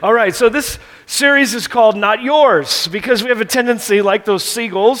All right, so this series is called Not Yours because we have a tendency, like those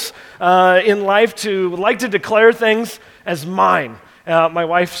seagulls in life, to like to declare things as mine. My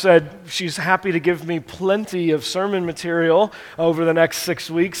wife said she's happy to give me plenty of sermon material over the next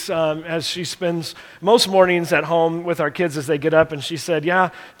 6 weeks as she spends most mornings at home with our kids as they get up. And she said,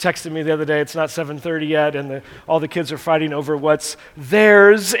 texted me the other day, it's not 7:30 yet, and all the kids are fighting over what's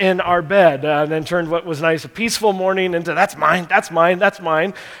theirs in our bed. And then turned what was nice, a peaceful morning into that's mine, that's mine, that's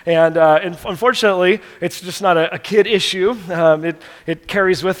mine. And unfortunately, it's just not a kid issue. It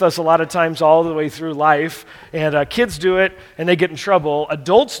carries with us a lot of times all the way through life. And kids do it, and they get in trouble.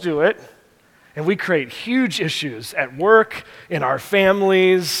 Adults do it, and we create huge issues at work, in our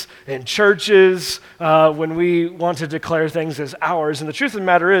families, in churches, when we want to declare things as ours. And the truth of the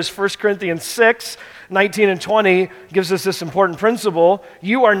matter is, 1 Corinthians 6, 19 and 20 gives us this important principle.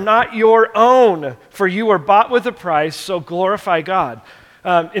 You are not your own, for you are bought with a price, so glorify God.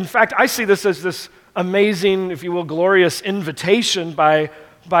 In fact, I see this as this amazing, if you will, glorious invitation by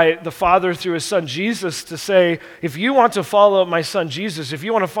the Father through His Son Jesus to say, if you want to follow my Son Jesus, if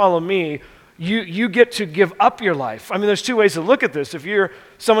you want to follow me, you get to give up your life. I mean, there's two ways to look at this. If you're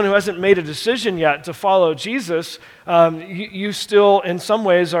someone who hasn't made a decision yet to follow Jesus, you still, in some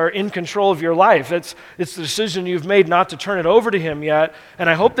ways, are in control of your life. It's the decision you've made not to turn it over to Him yet. And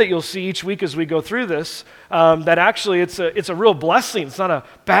I hope that you'll see each week as we go through this that actually it's a real blessing. It's not a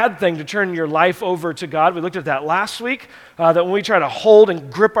bad thing to turn your life over to God. We looked at that last week, that when we try to hold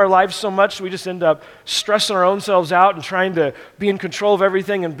and grip our lives so much, we just end up stressing our own selves out and trying to be in control of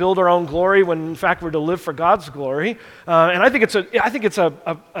everything and build our own glory when, in fact, we're to live for God's glory. And I think it's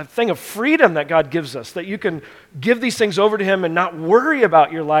a thing of freedom that God gives us, that you can give these things over to Him and not worry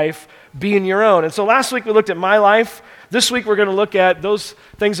about your life being your own. And so last week we looked at my life. This week we're going to look at those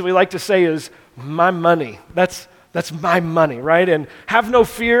things that we like to say is my money. That's my money, right? And have no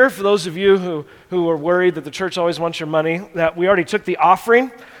fear for those of you who are worried that the church always wants your money, that we already took the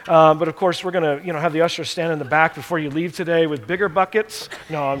offering. But of course, we're going to have the usher stand in the back before you leave today with bigger buckets.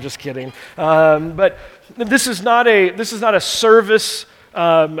 No, I'm just kidding. But this is not a service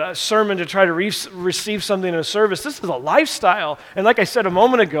sermon to try to receive something in a service. This is a lifestyle. And like I said a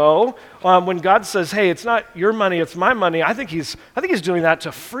moment ago, when God says, hey, it's not your money, it's my money, I think he's doing that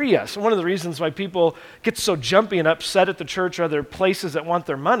to free us. And one of the reasons why people get so jumpy and upset at the church or other places that want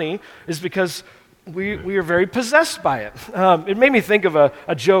their money is because we are very possessed by it. It made me think of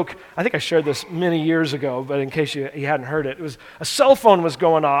a joke. I think I shared this many years ago, but in case you hadn't heard it, it was a cell phone was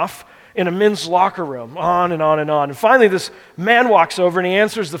going off in a men's locker room, on and on and on. And finally, this man walks over and he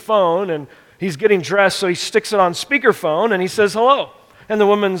answers the phone, and he's getting dressed, so he sticks it on speakerphone, and he says, hello. And the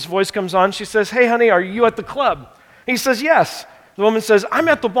woman's voice comes on. She says, hey, honey, are you at the club? He says, yes. The woman says, I'm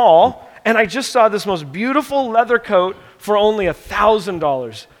at the mall, and I just saw this most beautiful leather coat for only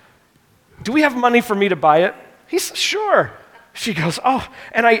 $1,000. Do we have money for me to buy it? He says, sure. She goes,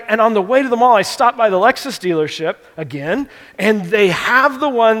 and on the way to the mall, I stopped by the Lexus dealership again, and they have the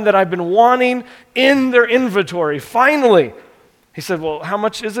one that I've been wanting in their inventory, finally. He said, well, how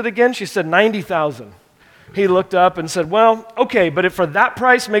much is it again? She said, $90,000. He looked up and said, well, okay, but for that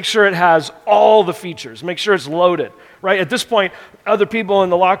price, make sure it has all the features. Make sure it's loaded, right? At this point, other people in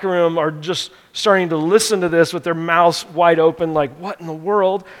the locker room are just starting to listen to this with their mouths wide open, like, what in the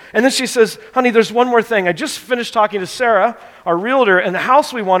world? And then she says, honey, there's one more thing. I just finished talking to Sarah, our realtor, and the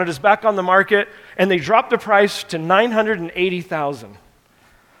house we wanted is back on the market, and they dropped the price to $980,000.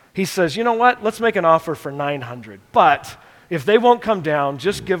 He says, you know what? Let's make an offer for $900,000. But if they won't come down,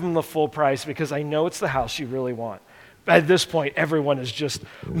 just give them the full price because I know it's the house you really want. At this point, everyone is just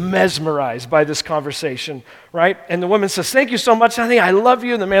mesmerized by this conversation, right? And the woman says, thank you so much, honey. I love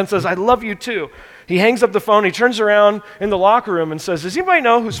you. And the man says, I love you too. He hangs up the phone. He turns around in the locker room and says, does anybody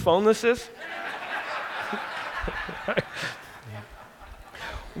know whose phone this is?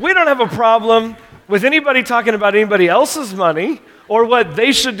 We don't have a problem with anybody talking about anybody else's money or what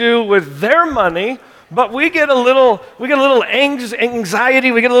they should do with their money. But we get a little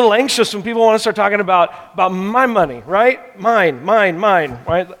anxiety, we get a little anxious when people want to start talking about my money, right? Mine,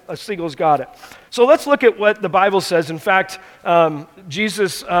 right? Siegel's got it. So let's look at what the Bible says. In fact,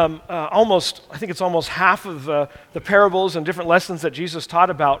 Jesus, almost half of the parables and different lessons that Jesus taught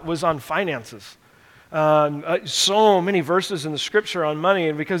about was on finances. So many verses in the scripture on money,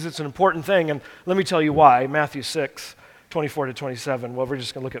 and because it's an important thing, and let me tell you why. Matthew 6. 24 to 27. Well, we're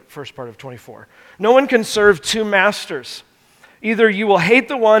just going to look at the first part of 24. No one can serve two masters. Either you will hate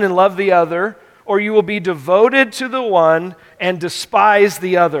the one and love the other, or you will be devoted to the one and despise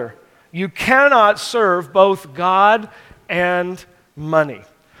the other. You cannot serve both God and money.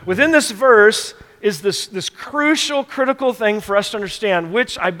 Within this verse, is this crucial, critical thing for us to understand,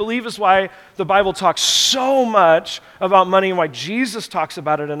 which I believe is why the Bible talks so much about money and why Jesus talks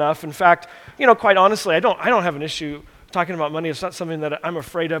about it enough. In fact, quite honestly, I don't have an issue talking about money. It's not something that I'm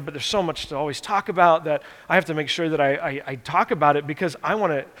afraid of, but there's so much to always talk about that I have to make sure that I talk about it because I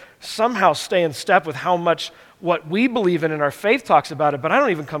want to somehow stay in step with how much what we believe in our faith talks about it, but I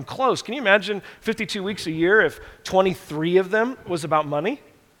don't even come close. Can you imagine 52 weeks a year if 23 of them was about money?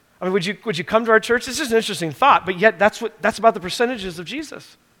 I mean, would you come to our church? This is an interesting thought, but yet that's about the percentages of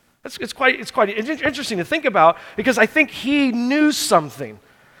Jesus. It's quite interesting to think about because I think he knew something.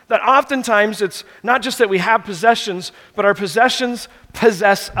 That oftentimes it's not just that we have possessions, but our possessions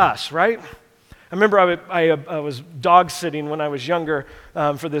possess us, right? I remember I was dog sitting when I was younger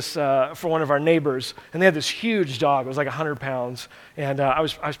for one of our neighbors, and they had this huge dog. It was like 100 pounds, and I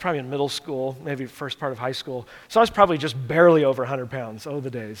was probably in middle school, maybe first part of high school, so I was probably just barely over 100 pounds. Oh, the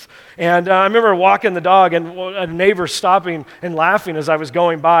days! And I remember walking the dog, and a neighbor stopping and laughing as I was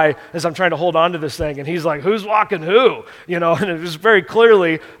going by, as I'm trying to hold on to this thing, and he's like, "Who's walking who?" And it was very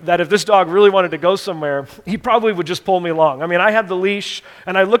clearly that if this dog really wanted to go somewhere, he probably would just pull me along. I mean, I had the leash,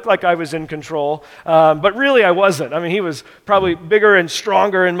 and I looked like I was in control. But really I wasn't. I mean, he was probably bigger and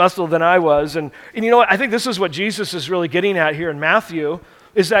stronger in muscle than I was. And you know what? I think this is what Jesus is really getting at here in Matthew,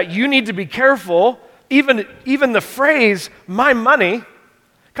 is that you need to be careful. Even the phrase, my money,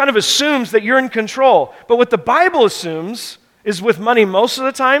 kind of assumes that you're in control. But what the Bible assumes is with money most of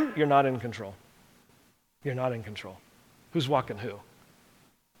the time, you're not in control. You're not in control. Who's walking who?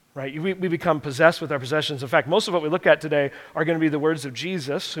 Right? We become possessed with our possessions. In fact, most of what we look at today are going to be the words of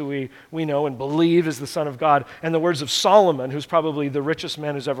Jesus, who we know and believe is the Son of God, and the words of Solomon, who's probably the richest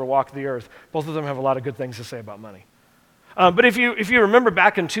man who's ever walked the earth. Both of them have a lot of good things to say about money. But if you remember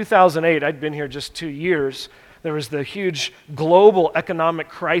back in 2008, I'd been here just 2 years, there was the huge global economic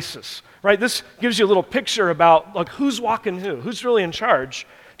crisis. Right? This gives you a little picture about like who's walking who's really in charge.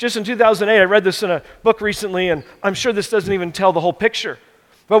 Just in 2008, I read this in a book recently, and I'm sure this doesn't even tell the whole picture.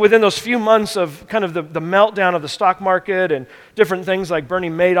 But within those few months of kind of the meltdown of the stock market and different things like Bernie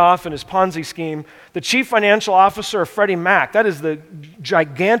Madoff and his Ponzi scheme, the chief financial officer of Freddie Mac, that is the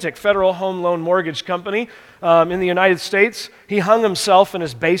gigantic federal home loan mortgage company in the United States, he hung himself in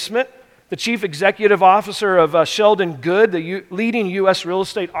his basement. The chief executive officer of Sheldon Good, the leading U.S. real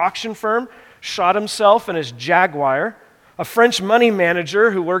estate auction firm, shot himself in his Jaguar. A French money manager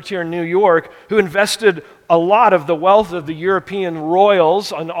who worked here in New York, who invested a lot of the wealth of the European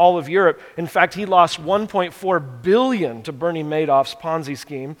royals on all of Europe. In fact, he lost $1.4 billion to Bernie Madoff's Ponzi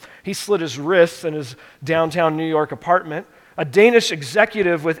scheme. He slit his wrists in his downtown New York apartment. A Danish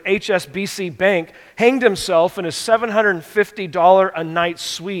executive with HSBC Bank hanged himself in his $750 a night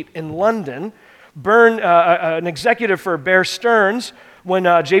suite in London. An executive for Bear Stearns, when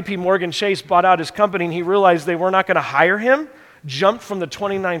J.P. Morgan Chase bought out his company and he realized they were not going to hire him, jumped from the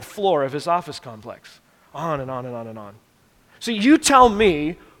 29th floor of his office complex. On and on and on and on. So you tell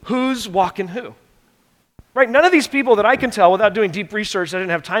me who's walking who. Right? None of these people that I can tell without doing deep research, I didn't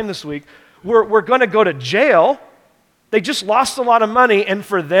have time this week, were going to go to jail. They just lost a lot of money, and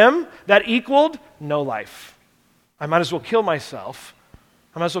for them, that equaled no life. I might as well kill myself.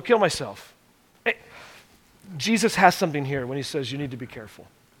 Jesus has something here when he says you need to be careful.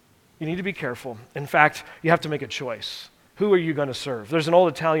 You need to be careful. In fact, you have to make a choice. Who are you going to serve? There's an old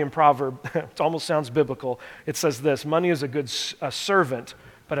Italian proverb, it almost sounds biblical. It says this: money is a good servant,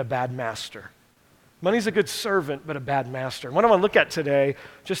 but a bad master. Money's a good servant, but a bad master. And what I want to look at today,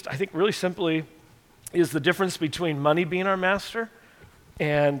 just I think really simply, is the difference between money being our master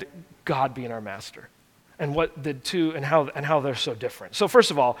and God being our master. And what the two and how they're so different. So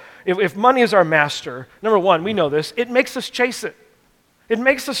first of all, if money is our master, number one, we know this, it makes us chase it. It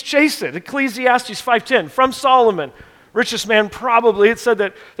makes us chase it. Ecclesiastes 5:10, from Solomon, richest man probably, it said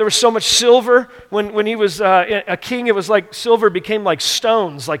that there was so much silver when he was a king, it was like silver became like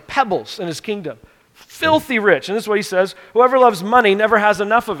stones, like pebbles in his kingdom. Filthy rich. And this is what he says: whoever loves money never has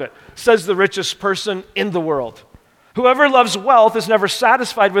enough of it, says the richest person in the world. Whoever loves wealth is never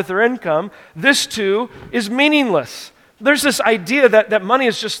satisfied with their income. This too is meaningless. There's this idea that money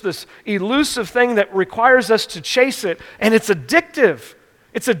is just this elusive thing that requires us to chase it, and it's addictive.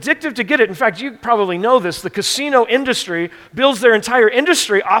 It's addictive to get it. In fact, you probably know this. The casino industry builds their entire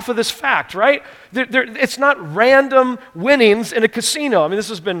industry off of this fact, right? It's not random winnings in a casino. I mean, this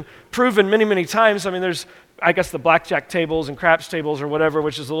has been proven many, many times. I mean, there's, I guess, the blackjack tables and craps tables or whatever,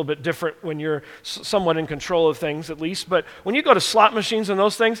 which is a little bit different when you're somewhat in control of things, at least. But when you go to slot machines and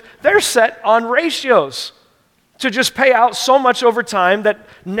those things, they're set on ratios. to just pay out so much over time that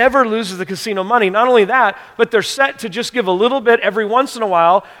never loses the casino money. Not only that, but they're set to just give a little bit every once in a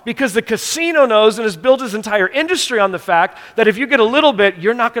while because the casino knows and has built its entire industry on the fact that if you get a little bit,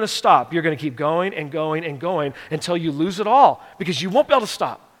 you're not going to stop. You're going to keep going and going and going until you lose it all because you won't be able to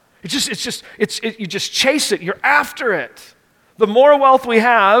stop. You just chase it. You're after it. The more wealth we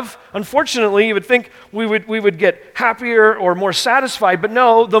have, unfortunately, you would think we would get happier or more satisfied, but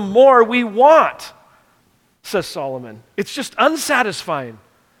no, the more we want, says Solomon. It's just unsatisfying.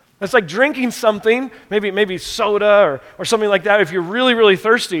 It's like drinking something, maybe soda or something like that. If you're really, really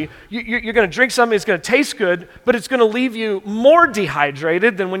thirsty, you're going to drink something that's going to taste good, but it's going to leave you more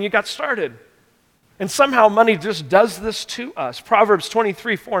dehydrated than when you got started. And somehow money just does this to us. Proverbs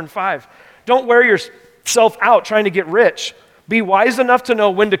 23, 4 and 5. Don't wear yourself out trying to get rich. Be wise enough to know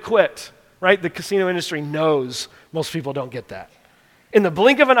when to quit, right? The casino industry knows most people don't get that. In the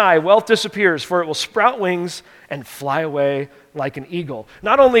blink of an eye, wealth disappears, for it will sprout wings and fly away like an eagle.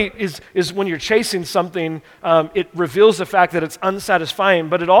 Not only is when you're chasing something, it reveals the fact that it's unsatisfying,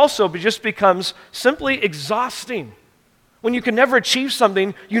 but it also just becomes simply exhausting. When you can never achieve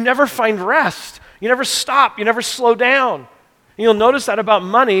something, you never find rest. You never stop. You never slow down. And you'll notice that about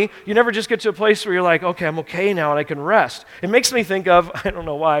money, you never just get to a place where you're like, okay, I'm okay now and I can rest. It makes me think of, I don't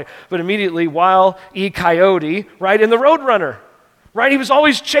know why, but immediately Wile E. Coyote, right, in The Roadrunner. Right? He was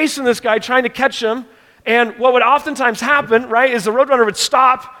always chasing this guy, trying to catch him. And what would oftentimes happen, right, is the Roadrunner would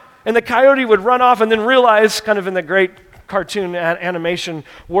stop and the coyote would run off and then realize, kind of in the great cartoon animation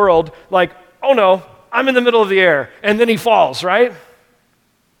world, like, oh no, I'm in the middle of the air. And then he falls, right?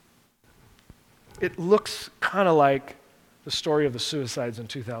 It looks kind of like the story of the suicides in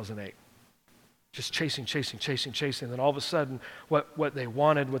 2008. Just chasing. And then all of a sudden, what they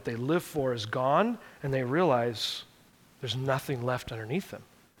wanted, what they lived for is gone, and they realize there's nothing left underneath them.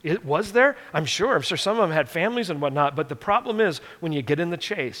 It was there? I'm sure some of them had families and whatnot, but the problem is when you get in the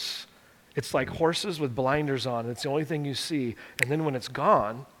chase, it's like horses with blinders on. It's the only thing you see. And then when it's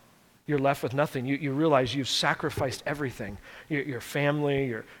gone, you're left with nothing. You realize you've sacrificed everything. Your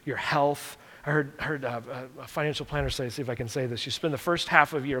family, your health. I heard a financial planner say, see if I can say this, you spend the first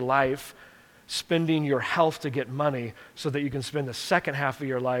half of your life spending your health to get money so that you can spend the second half of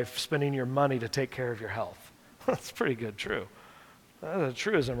your life spending your money to take care of your health. That's pretty good, true. That's a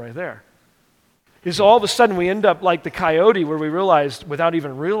truism right there. Is all of a sudden we end up like the coyote where we realized, without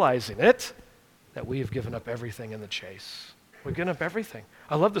even realizing it, that we have given up everything in the chase. We've given up everything.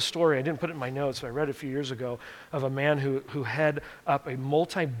 I love the story. I didn't put it in my notes, but I read it a few years ago of a man who had up a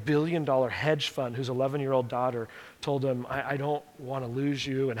multi-billion-dollar hedge fund whose 11-year-old daughter told him, I don't want to lose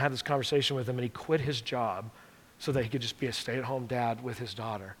you, and had this conversation with him, and he quit his job so that he could just be a stay-at-home dad with his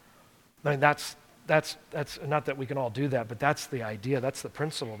daughter. I mean, that's not that we can all do that, but that's the idea. That's the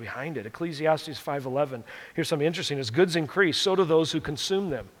principle behind it. Ecclesiastes 5:11. Here's something interesting. As goods increase, so do those who consume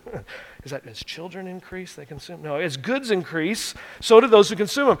them. As children increase, they consume? No, as goods increase, so do those who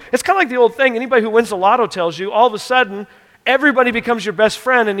consume them. It's kind of like the old thing. Anybody who wins the lotto tells you, all of a sudden, everybody becomes your best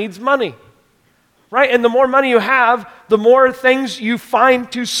friend and needs money. Right? And the more money you have, the more things you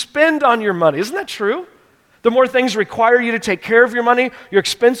find to spend on your money. Isn't that true? The more things require you to take care of your money, your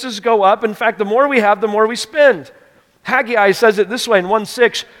expenses go up. In fact, the more we have, the more we spend. Haggai says it this way in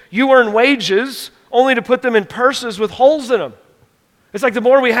 1:6, you earn wages only to put them in purses with holes in them. It's like the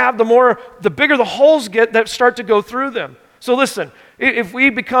more we have, the bigger the holes get that start to go through them. So listen, if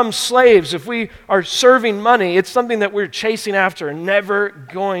we become slaves, if we are serving money, it's something that we're chasing after and never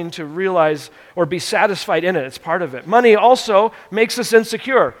going to realize or be satisfied in it. It's part of it. Money also makes us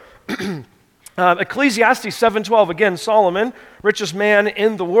insecure. Ecclesiastes 7:12, again, Solomon, richest man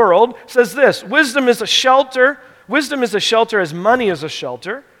in the world, says this, wisdom is a shelter as money is a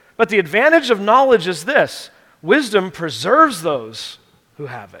shelter, but the advantage of knowledge is this, wisdom preserves those who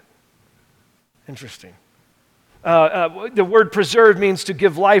have it. Interesting. The word preserve means to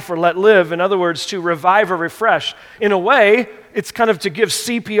give life or let live. In other words, to revive or refresh. In a way, it's kind of to give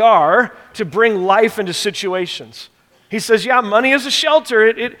CPR to bring life into situations. He says, yeah, money is a shelter.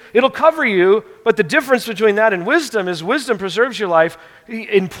 It'll cover you, but the difference between that and wisdom is wisdom preserves your life,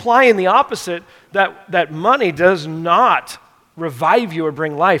 implying the opposite, that money does not revive you or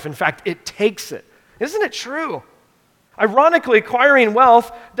bring life. In fact, it takes it. Isn't it true? Ironically, acquiring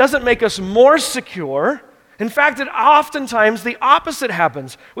wealth doesn't make us more secure. In fact, oftentimes the opposite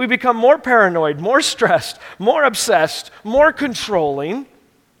happens. We become more paranoid, more stressed, more obsessed, more controlling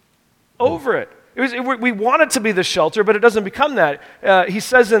over it. We want it to be the shelter, but it doesn't become that. He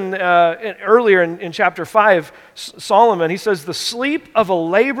says earlier in chapter 5, Solomon, he says, the sleep of a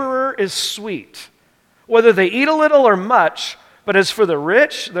laborer is sweet, whether they eat a little or much, but as for the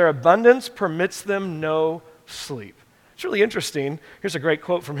rich, their abundance permits them no sleep. It's really interesting. Here's a great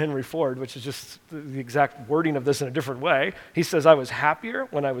quote from Henry Ford, which is just the exact wording of this in a different way. He says, "I was happier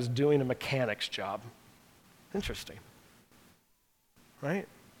when I was doing a mechanic's job." Interesting, right?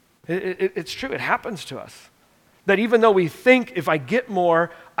 It's true. It happens to us. That even though we think if I get more,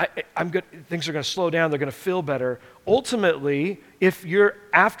 I'm good, things are going to slow down, they're going to feel better. Ultimately, if you're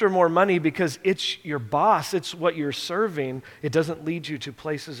after more money because it's your boss, it's what you're serving, it doesn't lead you to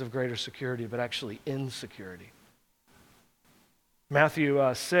places of greater security, but actually insecurity. Matthew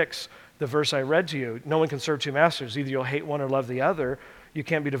 6, the verse I read to you, no one can serve two masters. Either you'll hate one or love the other. You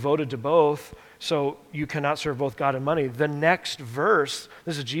can't be devoted to both, so you cannot serve both God and money. The next verse,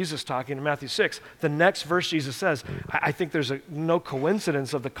 this is Jesus talking in Matthew 6, the next verse Jesus says, I think there's no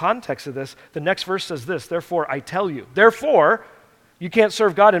coincidence of the context of this. The next verse says this, "Therefore I tell you." Therefore, you can't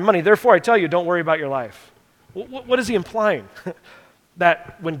serve God and money. Therefore I tell you, don't worry about your life. What is he implying?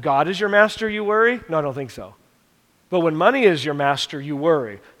 That when God is your master, you worry? No, I don't think so. But when money is your master, you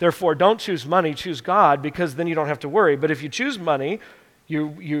worry. Therefore, don't choose money, choose God, because then you don't have to worry. But if you choose money,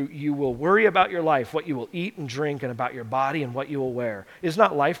 you will worry about your life, what you will eat and drink, and about your body and what you will wear. Is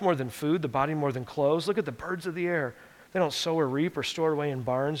not life more than food, the body more than clothes? Look at the birds of the air. They don't sow or reap or store away in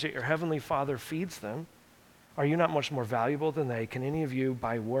barns, yet your heavenly Father feeds them. Are you not much more valuable than they? Can any of you,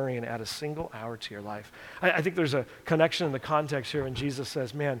 by worrying, add a single hour to your life? I think there's a connection in the context here when Jesus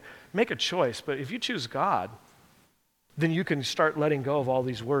says, man, make a choice, but if you choose God, then you can start letting go of all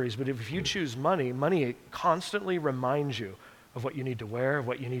these worries. But if you choose money, money constantly reminds you of what you need to wear, of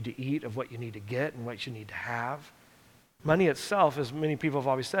what you need to eat, of what you need to get, and what you need to have. Money itself, as many people have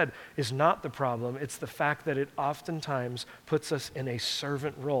always said, is not the problem. It's the fact that it oftentimes puts us in a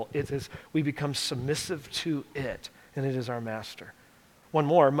servant role. We become submissive to it, and it is our master. One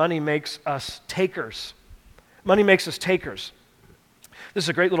more, money makes us takers. Money makes us takers. This is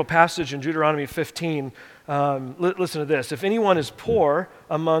a great little passage in Deuteronomy 15. Listen to this. If anyone is poor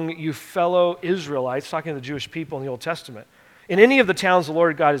among you fellow Israelites, talking to the Jewish people in the Old Testament, in any of the towns the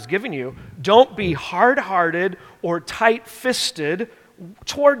Lord God has given you, don't be hard-hearted or tight-fisted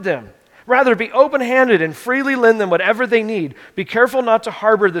toward them. Rather, be open-handed and freely lend them whatever they need. Be careful not to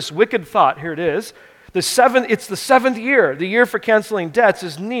harbor this wicked thought. Here it is. It's the seventh year. The year for canceling debts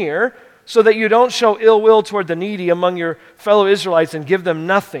is near, so that you don't show ill will toward the needy among your fellow Israelites and give them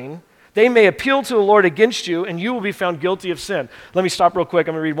nothing. They may appeal to the Lord against you, and you will be found guilty of sin. Let me stop real quick.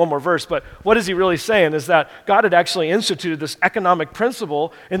 I'm going to read one more verse. But what is he really saying is that God had actually instituted this economic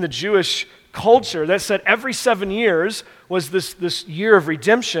principle in the Jewish culture that said every 7 years was this year of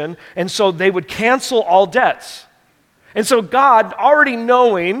redemption, and so they would cancel all debts. And so God, already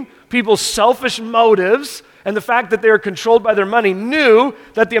knowing people's selfish motives and the fact that they are controlled by their money, knew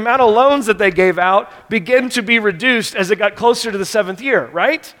that the amount of loans that they gave out began to be reduced as it got closer to the seventh year,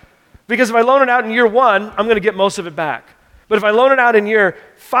 right? Because if I loan it out in year 1, I'm going to get most of it back. But if I loan it out in year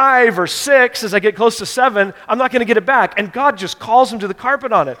 5 or 6, as I get close to 7, I'm not going to get it back. And God just calls him to the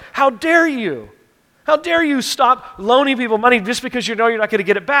carpet on it. How dare you? How dare you stop loaning people money just because you know you're not going to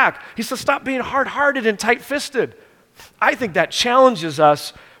get it back? He says, stop being hard-hearted and tight-fisted. I think that challenges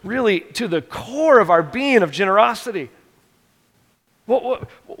us really to the core of our being of generosity. What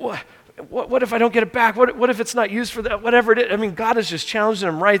if I don't get it back? What if it's not used for that? Whatever it is. I mean, God is just challenging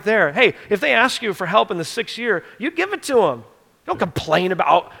them right there. Hey, if they ask you for help in the 6th year, you give it to them. Don't complain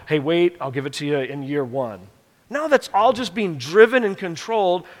about, hey, wait, I'll give it to you in year 1. No, that's all just being driven and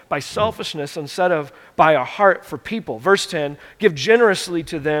controlled by selfishness instead of by a heart for people. Verse 10, give generously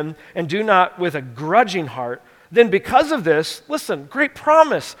to them and do not with a grudging heart. Then because of this, listen, great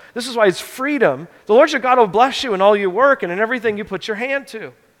promise. This is why it's freedom. The Lord your God will bless you in all your work and in everything you put your hand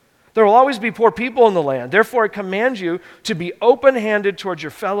to. There will always be poor people in the land. Therefore, I command you to be open-handed towards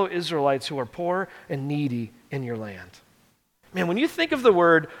your fellow Israelites who are poor and needy in your land. Man, when you think of the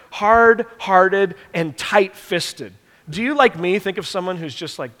word hard-hearted and tight-fisted, do you, like me, think of someone who's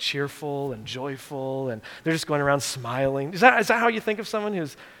just like cheerful and joyful and they're just going around smiling? Is that how you think of someone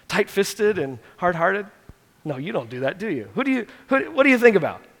who's tight-fisted and hard-hearted? No, you don't do that, do you? What do you think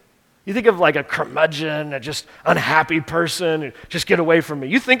about? You think of like a curmudgeon, a just unhappy person, just get away from me.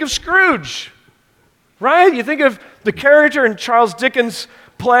 You think of Scrooge, right? You think of the character in Charles Dickens'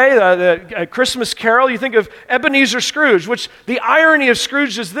 play, the Christmas Carol. You think of Ebenezer Scrooge, which the irony of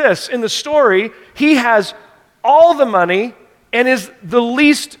Scrooge is this. In the story, he has all the money and is the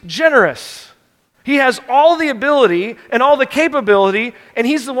least generous. He has all the ability and all the capability, and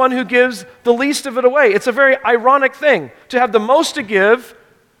he's the one who gives the least of it away. It's a very ironic thing to have the most to give.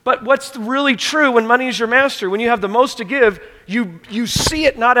 But what's really true when money is your master? When you have the most to give, you see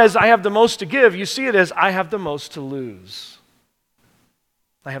it not as I have the most to give, you see it as I have the most to lose.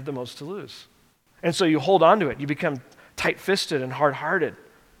 I have the most to lose. And so you hold on to it. You become tight-fisted and hard-hearted.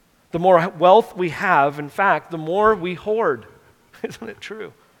 The more wealth we have, in fact, the more we hoard. Isn't it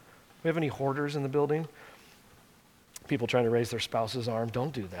true? We have any hoarders in the building? People trying to raise their spouse's arm.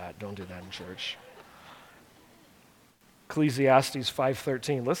 Don't do that. Don't do that in church. Ecclesiastes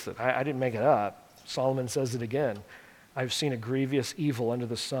 5:13. Listen, I didn't make it up. Solomon says it again. I've seen a grievous evil under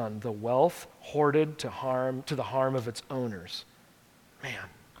the sun, the wealth hoarded to the harm of its owners. Man,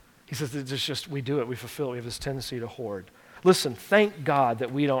 he says it's just, we do it, we fulfill it, we have this tendency to hoard. Listen, thank God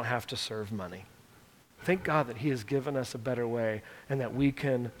that we don't have to serve money. Thank God that he has given us a better way and that we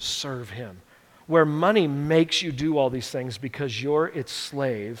can serve him. Where money makes you do all these things because you're its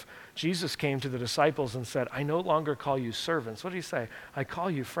slave, Jesus came to the disciples and said, I no longer call you servants. What did he say? I call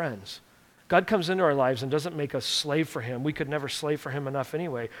you friends. God comes into our lives and doesn't make us slave for him. We could never slave for him enough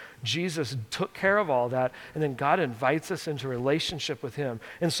anyway. Jesus took care of all that, and then God invites us into a relationship with him.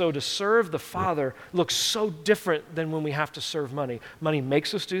 And so to serve the Father looks so different than when we have to serve money. Money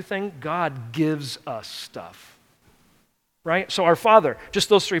makes us do things. God gives us stuff. Right? So our Father, just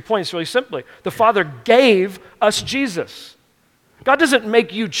those 3 points really simply. The Father gave us Jesus. God doesn't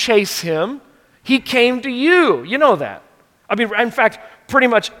make you chase him. He came to you. You know that. I mean, in fact, pretty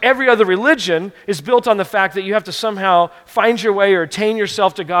much every other religion is built on the fact that you have to somehow find your way or attain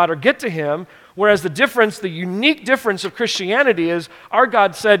yourself to God or get to him, whereas the unique difference of Christianity is our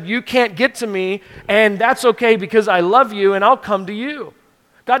God said, you can't get to me, and that's okay because I love you and I'll come to you.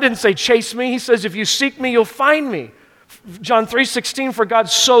 God didn't say chase me. He says, if you seek me, you'll find me. John 3:16, for God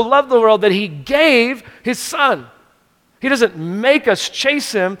so loved the world that he gave his son. He doesn't make us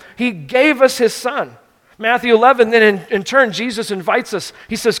chase him. He gave us his son. Matthew 11, then in turn, Jesus invites us.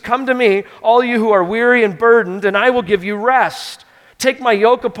 He says, come to me, all you who are weary and burdened, and I will give you rest. Take my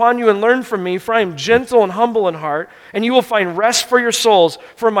yoke upon you and learn from me, for I am gentle and humble in heart, and you will find rest for your souls,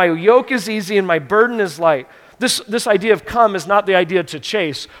 for my yoke is easy and my burden is light. This idea of come is not the idea to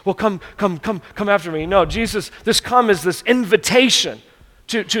chase. Well, come after me. No, Jesus, this come is this invitation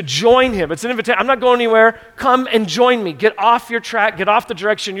to join him. It's an invitation. I'm not going anywhere. Come and join me. Get off your track. Get off the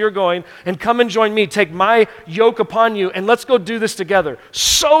direction you're going and come and join me. Take my yoke upon you and let's go do this together.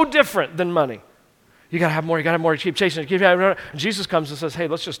 So different than money. You got to have more. You got to have more. Keep chasing it. And Jesus comes and says, hey,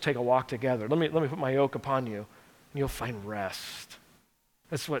 let's just take a walk together. Let me put my yoke upon you and you'll find rest.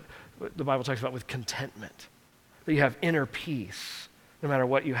 That's what the Bible talks about with contentment. That you have inner peace no matter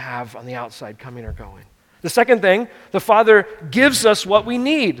what you have on the outside coming or going. The second thing, the Father gives us what we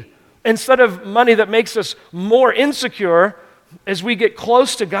need. Instead of money that makes us more insecure, as we get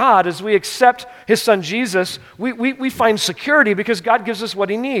close to God, as we accept his son Jesus, we find security because God gives us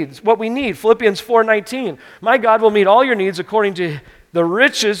what he needs, what we need. Philippians 4:19, my God will meet all your needs according to the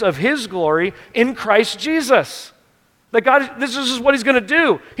riches of his glory in Christ Jesus. That God, this is what he's going to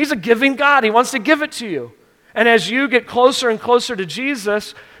do. He's a giving God. He wants to give it to you. And as you get closer and closer to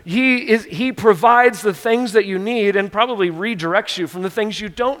Jesus, he provides the things that you need and probably redirects you from the things you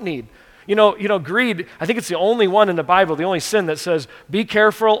don't need. You know, greed, I think it's the only one in the Bible, the only sin that says, be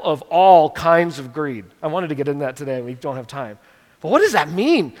careful of all kinds of greed. I wanted to get into that today. We don't have time. But what does that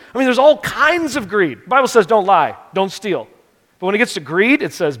mean? I mean, there's all kinds of greed. The Bible says don't lie, don't steal. But when it gets to greed,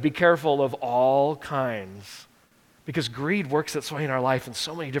 it says be careful of all kinds. Because greed works its way in our life in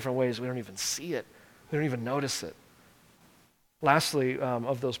so many different ways we don't even see it. We don't even notice it. Lastly,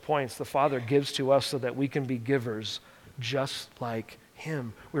 of those points, the Father gives to us so that we can be givers just like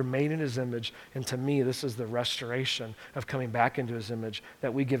him. We're made in his image, and to me, this is the restoration of coming back into his image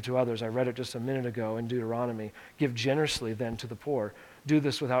that we give to others. I read it just a minute ago in Deuteronomy. Give generously then to the poor. Do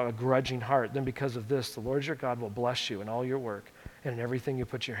this without a grudging heart. Then because of this, the Lord your God will bless you in all your work and in everything you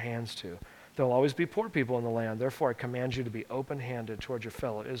put your hands to. There will always be poor people in the land. Therefore, I command you to be open-handed toward your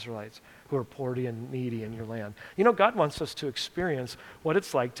fellow Israelites who are poor and needy in your land. You know, God wants us to experience what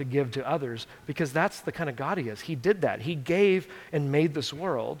it's like to give to others because that's the kind of God he is. He did that. He gave and made this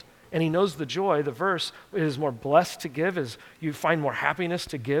world, and he knows the joy. The verse, it is more blessed to give, is you find more happiness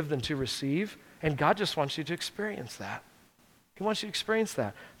to give than to receive, and God just wants you to experience that. He wants you to experience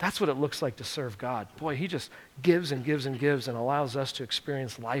that. That's what it looks like to serve God. Boy, he just gives and gives and gives and allows us to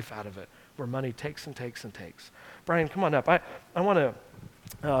experience life out of it, where money takes and takes and takes. Brian, come on up. I want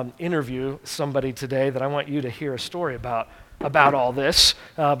to interview somebody today that I want you to hear a story about all this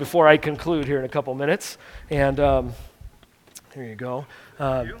before I conclude here in a couple minutes. And here you go.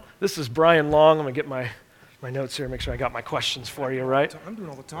 This is Brian Long. I'm going to get my notes here, make sure I got my questions for you, right? I'm doing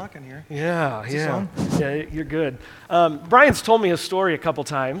all the talking here. Yeah, you're good. Brian's told me a story a couple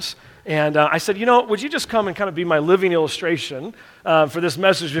times, And I said, would you just come and kind of be my living illustration for this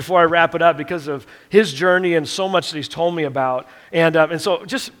message before I wrap it up because of his journey and so much that he's told me about. And so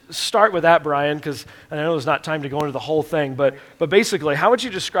just start with that, Brian, because I know there's not time to go into the whole thing, but basically, how would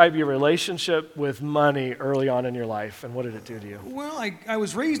you describe your relationship with money early on in your life, and what did it do to you? Well, I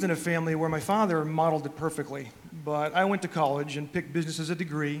was raised in a family where my father modeled it perfectly, but I went to college and picked business as a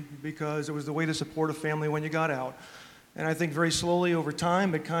degree because it was the way to support a family when you got out. And I think very slowly over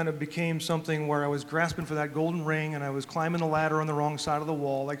time, it kind of became something where I was grasping for that golden ring and I was climbing the ladder on the wrong side of the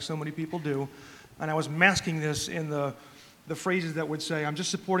wall, like so many people do. And I was masking this in the phrases that would say, I'm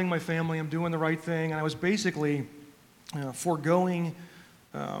just supporting my family, I'm doing the right thing. And I was basically foregoing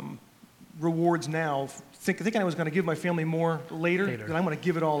rewards now, thinking I was going to give my family more later. That I'm going to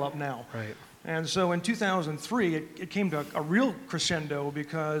give it all up now. Right. And so in 2003, it came to a real crescendo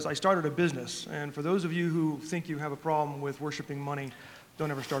because I started a business. And for those of you who think you have a problem with worshiping money,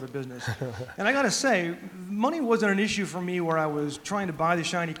 don't ever start a business. And I got to say, money wasn't an issue for me where I was trying to buy the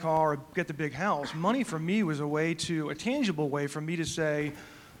shiny car or get the big house. Money for me was a tangible way for me to say,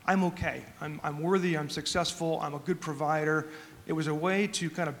 I'm okay, I'm worthy, I'm successful, I'm a good provider. It was a way to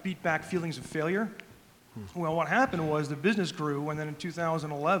kind of beat back feelings of failure. Well, what happened was the business grew, and then in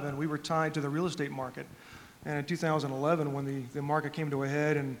 2011, we were tied to the real estate market. And in 2011, when the market came to a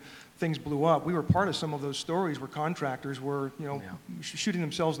head and things blew up, we were part of some of those stories where contractors were, shooting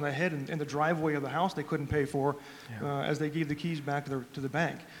themselves in the head in the driveway of the house they couldn't pay for as they gave the keys back to the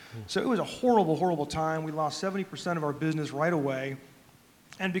bank. So it was a horrible, horrible time. We lost 70% of our business right away.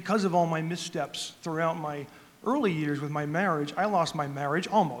 And because of all my missteps throughout my early years with my marriage, I lost my marriage,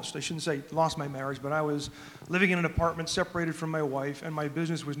 almost. I shouldn't say lost my marriage, but I was living in an apartment separated from my wife, and my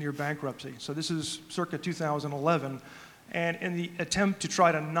business was near bankruptcy. So this is circa 2011. And in the attempt to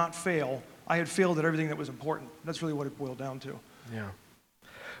try to not fail, I had failed at everything that was important. That's really what it boiled down to. Yeah.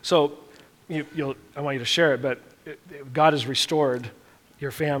 So I want you to share it, but God has restored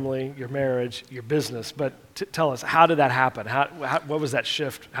your family, your marriage, your business. But tell us, how did that happen? What was that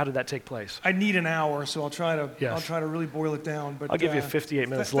shift? How did that take place? I need an hour, so I'll try to really boil it down. But I'll give you 58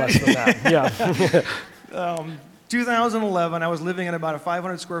 minutes less than that. Yeah. 2011, I was living in about a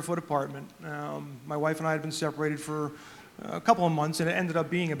 500 square foot apartment. My wife and I had been separated for a couple of months, and it ended up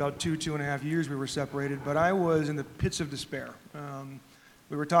being about 2.5 years we were separated. But I was in the pits of despair.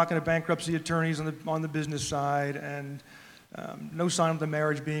 We were talking to bankruptcy attorneys on the business side, and no sign of the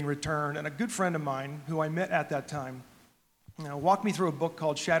marriage being returned. And a good friend of mine, who I met at that time, walked me through a book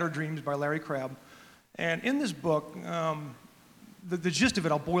called Shattered Dreams by Larry Crabb. And in this book, the gist of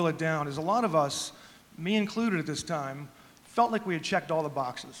it, I'll boil it down, is a lot of us, me included at this time, felt like we had checked all the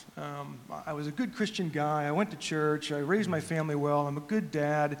boxes. I was a good Christian guy. I went to church. I raised my family well. I'm a good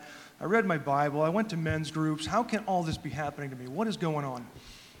dad. I read my Bible. I went to men's groups. How can all this be happening to me? What is going on?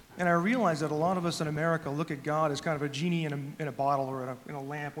 And I realized that a lot of us in America look at God as kind of a genie in a bottle or in a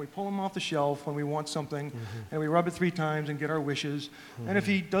lamp. We pull him off the shelf when we want something, and we rub it 3 times and get our wishes. And if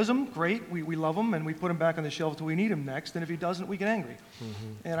he does them, great. We love him, and we put him back on the shelf till we need him next. And if he doesn't, we get angry.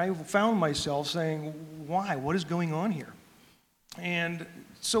 And I found myself saying, why? What is going on here? And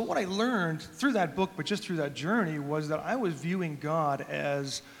so what I learned through that book, but just through that journey, was that I was viewing God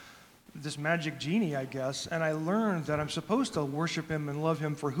as this magic genie, I guess, and I learned that I'm supposed to worship him and love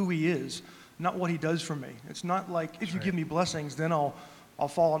him for who he is, not what he does for me. It's not like, if you give me blessings, then I'll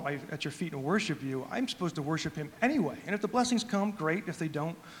fall at your feet and worship you. I'm supposed to worship him anyway. And if the blessings come, great. If they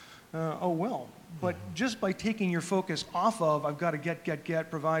don't, oh well. But just by taking your focus off of, I've got to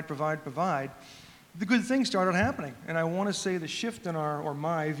get, provide, the good things started happening. And I want to say the shift in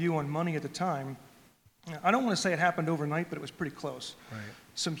my view on money at the time, I don't want to say it happened overnight, but it was pretty close. Right.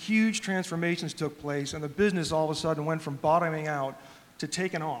 Some huge transformations took place, and the business all of a sudden went from bottoming out to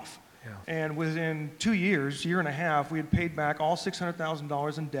taking off. Yeah. And within 2 years, year and a half, we had paid back all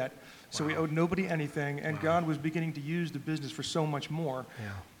 $600,000 in debt, so we owed nobody anything, and God was beginning to use the business for so much more.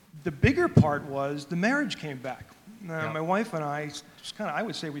 Yeah. The bigger part was the marriage came back. My wife and I, I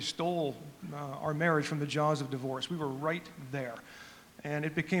would say we stole our marriage from the jaws of divorce. We were right there. And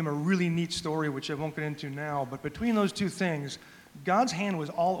it became a really neat story, which I won't get into now, but between those two things, God's hand was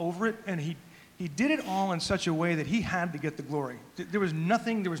all over it, and he did it all in such a way that he had to get the glory. There was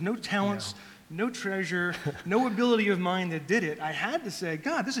nothing, there was no talents, no treasure, no ability of mine that did it. I had to say,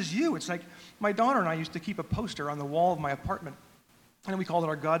 God, this is you. It's like my daughter and I used to keep a poster on the wall of my apartment, and we called it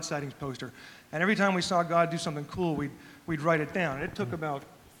our God sightings poster. And every time we saw God do something cool, we'd write it down. And it took about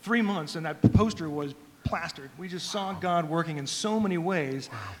 3 months, and that poster was plastered. We just saw God working in so many ways,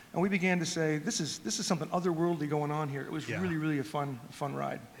 and we began to say, this is something otherworldly going on here. It was really, really a fun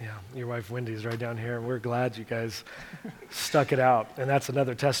ride. Yeah, your wife Wendy's right down here, and we're glad you guys stuck it out. And that's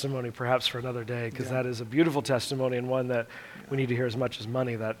another testimony perhaps for another day, because that is a beautiful testimony and one that we need to hear as much as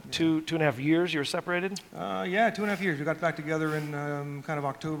money. That 2.5 years you were separated? 2.5 years. We got back together in kind of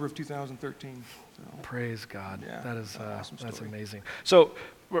October of 2013. So. Praise God. Yeah, that is awesome that's story. amazing. So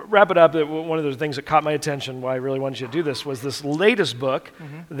wrap it up. One of the things that caught my attention, why I really wanted you to do this, was this latest book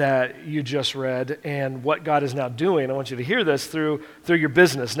that you just read and what God is now doing. I want you to hear this through your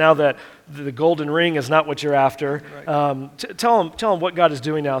business. Now that the golden ring is not what you're after, Right. tell them what God is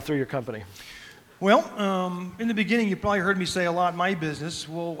doing now through your company. Well, in the beginning, you probably heard me say a lot, my business.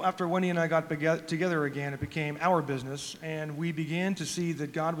 Well, after Wendy and I got together again, it became our business, and we began to see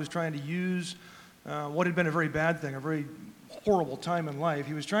that God was trying to use what had been a very bad thing, a very horrible time in life.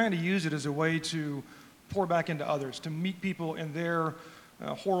 He was trying to use it as a way to pour back into others, to meet people in their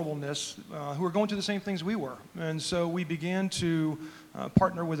horribleness who were going through the same things we were. And so we began to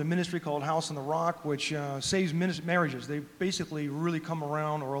partner with a ministry called House on the Rock, which saves marriages. They basically really come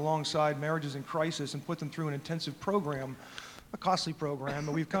around or alongside marriages in crisis and put them through an intensive program, a costly program,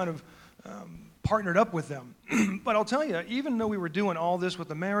 and we've kind of partnered up with them. But I'll tell you, even though we were doing all this with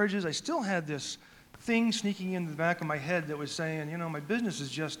the marriages, I still had this thing sneaking in the back of my head that was saying, my business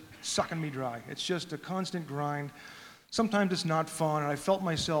is just sucking me dry. It's just a constant grind. Sometimes it's not fun, and I felt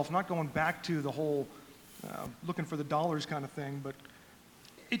myself not going back to the whole looking for the dollars kind of thing, but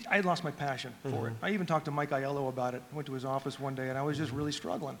I had lost my passion for it. I even talked to Mike Aiello about it. I went to his office one day, and I was just really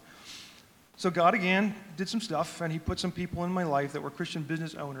struggling. So God, again, did some stuff, and he put some people in my life that were Christian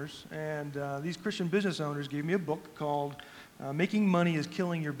business owners, and these Christian business owners gave me a book called Making Money is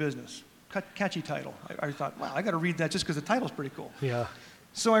Killing Your Business. Catchy title. I thought, wow, I got to read that just because the title's pretty cool. Yeah.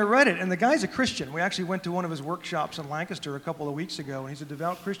 So I read it, and the guy's a Christian. We actually went to one of his workshops in Lancaster a couple of weeks ago, and he's a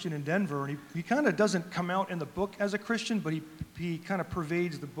devout Christian in Denver, and he kind of doesn't come out in the book as a Christian, but he kind of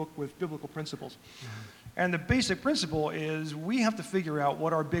pervades the book with biblical principles. And the basic principle is we have to figure out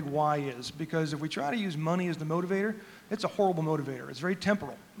what our big why is, because if we try to use money as the motivator, it's a horrible motivator. It's very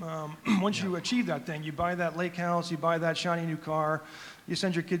temporal. Once you achieve that thing, you buy that lake house, you buy that shiny new car, you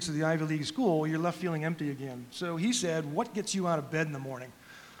send your kids to the Ivy League school, you're left feeling empty again. So he said, what gets you out of bed in the morning?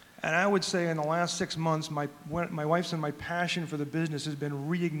 And I would say in the last 6 months, my wife's and my passion for the business has been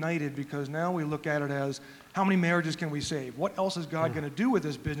reignited, because now we look at it as, how many marriages can we save? What else is God going to do with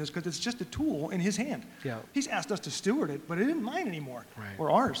this business? Because it's just a tool in his hand. Yeah. He's asked us to steward it, but it isn't mine anymore, Right. or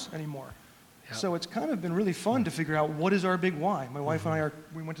ours anymore. Yeah. So it's kind of been really fun to figure out what is our big why. My wife and I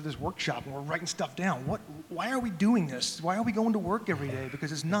we went to this workshop and we're writing stuff down. Why are we doing this? Why are we going to work every day?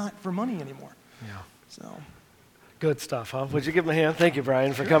 Because it's not for money anymore. Yeah. So. Good stuff, huh? Would you give him a hand? Thank you,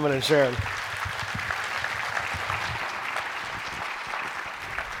 Brian, for coming and sharing.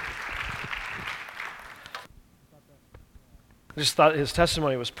 I just thought his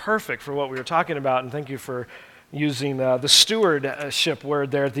testimony was perfect for what we were talking about, and thank you for using the stewardship word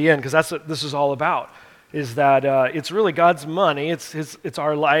there at the end, because that's what this is all about, is that it's really God's money, it's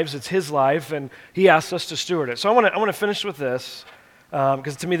our lives, it's his life, and he asks us to steward it. So I want to finish with this,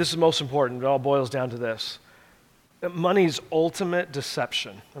 because to me this is most important. It all boils down to this. Money's ultimate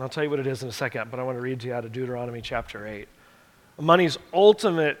deception. And I'll tell you what it is in a second, but I want to read to you out of Deuteronomy chapter 8. Money's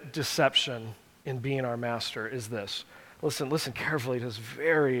ultimate deception in being our master is this. Listen carefully to this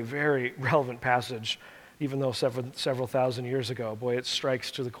very, very relevant passage, even though several thousand years ago. Boy, it strikes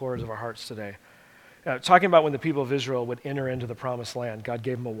to the cores of our hearts today. Talking about when the people of Israel would enter into the promised land, God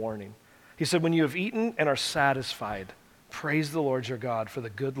gave them a warning. He said, when you have eaten and are satisfied, praise the Lord your God for the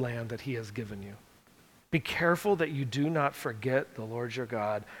good land that he has given you. Be careful that you do not forget the Lord your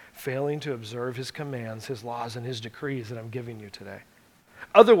God, failing to observe his commands, his laws, and his decrees that I'm giving you today.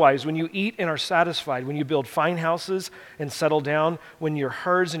 Otherwise, when you eat and are satisfied, when you build fine houses and settle down, when your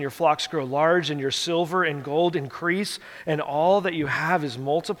herds and your flocks grow large and your silver and gold increase and all that you have is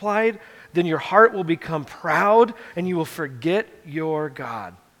multiplied, then your heart will become proud and you will forget your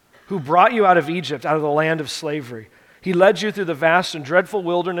God, who brought you out of Egypt, out of the land of slavery. He led you through the vast and dreadful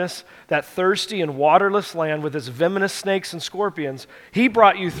wilderness, that thirsty and waterless land with its venomous snakes and scorpions. He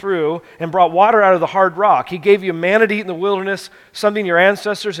brought you through and brought water out of the hard rock. He gave you manna to eat in the wilderness, something your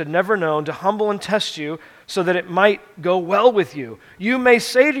ancestors had never known, to humble and test you so that it might go well with you. You may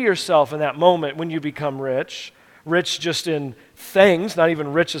say to yourself in that moment when you become rich just in things, not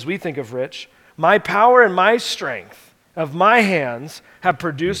even rich as we think of rich, my power and my strength of my hands have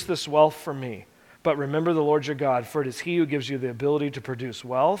produced this wealth for me. But remember the Lord your God, for it is he who gives you the ability to produce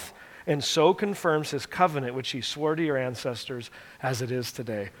wealth, and so confirms his covenant, which he swore to your ancestors as it is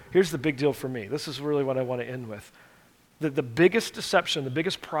today. Here's the big deal for me. This is really what I want to end with. The biggest deception, the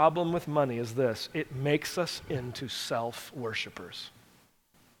biggest problem with money is this. It makes us into self-worshipers.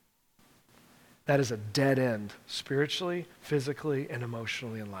 That is a dead end, spiritually, physically, and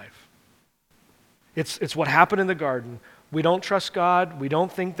emotionally in life. It's what happened in the garden. We don't trust God. We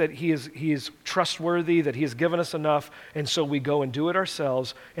don't think that he is trustworthy, that he has given us enough, and so we go and do it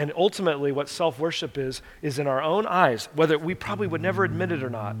ourselves. And ultimately, what self-worship is in our own eyes, whether we probably would never admit it or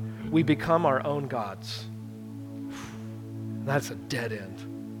not, we become our own gods. That's a dead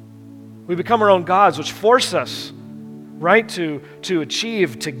end. We become our own gods, which force us, right, to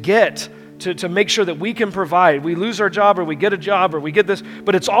achieve, to get, to make sure that we can provide. We lose our job or we get a job or we get this,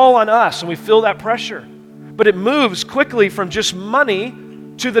 but it's all on us and we feel that pressure. But it moves quickly from just money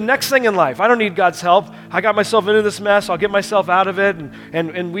to the next thing in life. I don't need God's help. I got myself into this mess. I'll get myself out of it.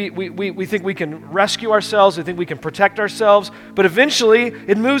 And we think we can rescue ourselves. We think we can protect ourselves. But eventually,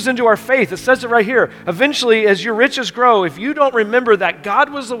 it moves into our faith. It says it right here. Eventually, as your riches grow, if you don't remember that God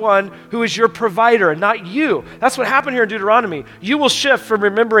was the one who is your provider and not you, that's what happened here in Deuteronomy. You will shift from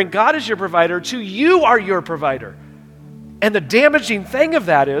remembering God is your provider to you are your provider. And the damaging thing of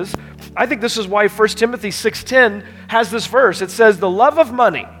that is, I think this is why 1 Timothy 6:10 has this verse. It says, the love of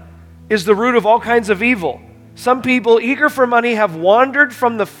money is the root of all kinds of evil. Some people, eager for money, have wandered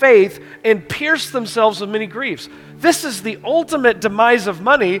from the faith and pierced themselves with many griefs. This is the ultimate demise of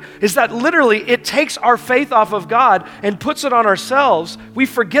money, is that literally it takes our faith off of God and puts it on ourselves. We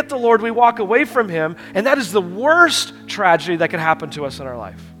forget the Lord, we walk away from him, and that is the worst tragedy that could happen to us in our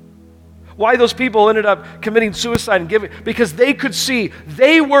life. Why those people ended up committing suicide and giving, because they could see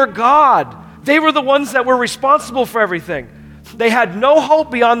they were God. They were the ones that were responsible for everything. They had no hope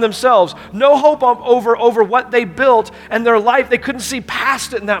beyond themselves, no hope over what they built and their life. They couldn't see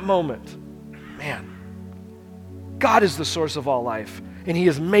past it in that moment. Man, God is the source of all life, and he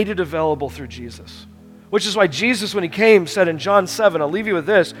has made it available through Jesus. Which is why Jesus, when he came, said in John 7, I'll leave you with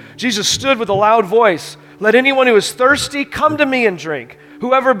this, Jesus stood with a loud voice, let anyone who is thirsty come to me and drink.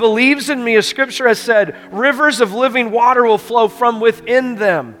 Whoever believes in me, as Scripture has said, rivers of living water will flow from within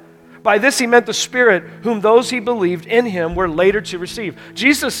them. By this he meant the Spirit, whom those he believed in him were later to receive.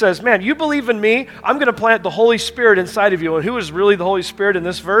 Jesus says, man, you believe in me, I'm going to plant the Holy Spirit inside of you. And who is really the Holy Spirit in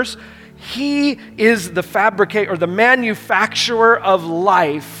this verse? He is the fabricator or the manufacturer of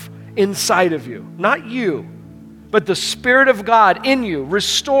life inside of you. Not you, but the Spirit of God in you,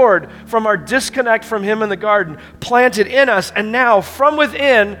 restored from our disconnect from him in the garden, planted in us, and now from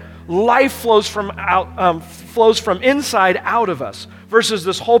within, life flows from inside out of us, versus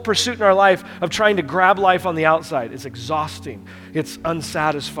this whole pursuit in our life of trying to grab life on the outside. It's exhausting. It's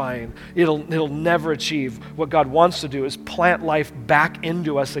unsatisfying. It'll never achieve. What God wants to do is plant life back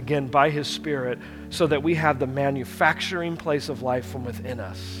into us again by his Spirit so that we have the manufacturing place of life from within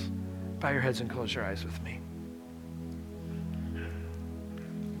us. Bow your heads and close your eyes with me.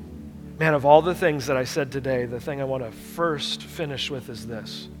 Man, of all the things that I said today, the thing I want to first finish with is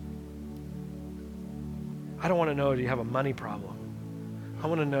this. I don't want to know, do you have a money problem? I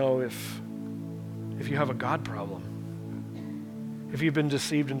want to know if you have a God problem. If you've been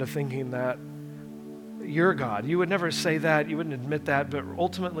deceived into thinking that you're God. You would never say that, you wouldn't admit that, but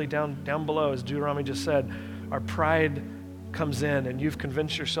ultimately down below, as Deuteronomy just said, our pride comes in and you've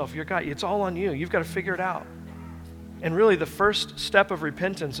convinced yourself you're God. It's all on you. You've got to figure it out. And really the first step of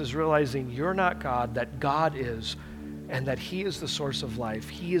repentance is realizing you're not God, that God is, and that he is the source of life.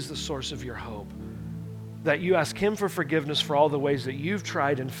 He is the source of your hope. That you ask him for forgiveness for all the ways that you've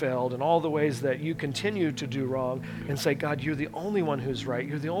tried and failed and all the ways that you continue to do wrong, and say, God, you're the only one who's right.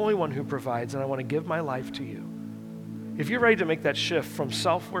 You're the only one who provides, and I want to give my life to you. If you're ready to make that shift from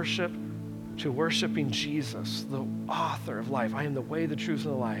self-worship to worshiping Jesus, the author of life, I am the way, the truth,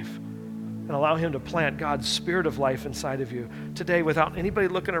 and the life, and allow him to plant God's Spirit of life inside of you. Today, without anybody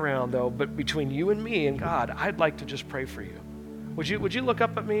looking around, though, but between you and me and God, I'd like to just pray for you. Would you look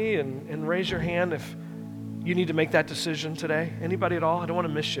up at me and raise your hand if you need to make that decision today? Anybody at all? I don't want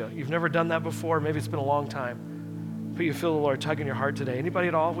to miss you. You've never done that before. Maybe it's been a long time, but you feel the Lord tugging your heart today. Anybody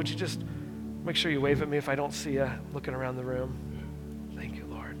at all? Would you just make sure you wave at me if I don't see you looking around the room? Thank you,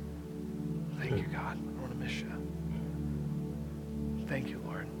 Lord. Thank you, God. I don't want to miss you. Thank you,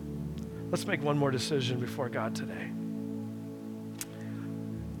 Lord. Let's make one more decision before God today.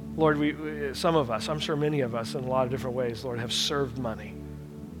 Lord, we some of us, I'm sure many of us in a lot of different ways, Lord, have served money,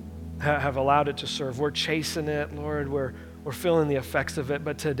 have allowed it to serve. We're chasing it, Lord. We're feeling the effects of it.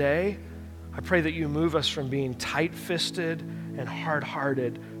 But today, I pray that you move us from being tight-fisted and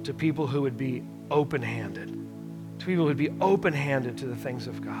hard-hearted to people who would be open-handed. To people who would be open-handed to the things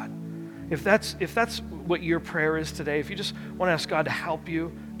of God. If that's what your prayer is today, if you just want to ask God to help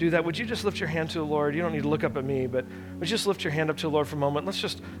you do that, would you just lift your hand to the Lord? You don't need to look up at me, but would you just lift your hand up to the Lord for a moment?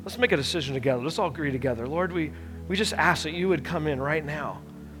 Let's make a decision together. Let's all agree together. Lord, we just ask that you would come in right now.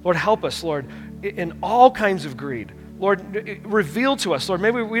 Lord, help us, Lord, in all kinds of greed. Lord, reveal to us, Lord,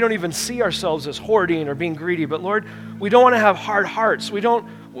 maybe we don't even see ourselves as hoarding or being greedy, but Lord, we don't want to have hard hearts.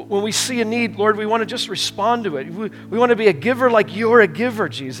 When we see a need, Lord, we want to just respond to it. We want to be a giver like you're a giver,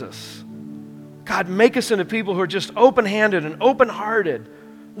 Jesus. God, make us into people who are just open-handed and open-hearted,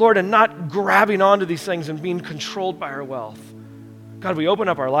 Lord, and not grabbing onto these things and being controlled by our wealth. God, we open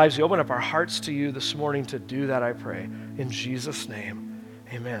up our lives, we open up our hearts to you this morning to do that, I pray. In Jesus' name,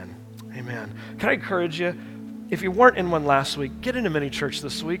 amen. Amen. Can I encourage you, if you weren't in one last week, get into mini church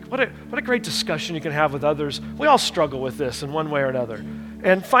this week. What a great discussion you can have with others. We all struggle with this in one way or another.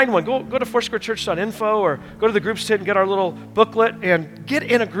 And find one. Go to foursquarechurch.info or go to the groups tent and get our little booklet and get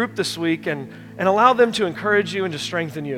in a group this week and allow them to encourage you and to strengthen you.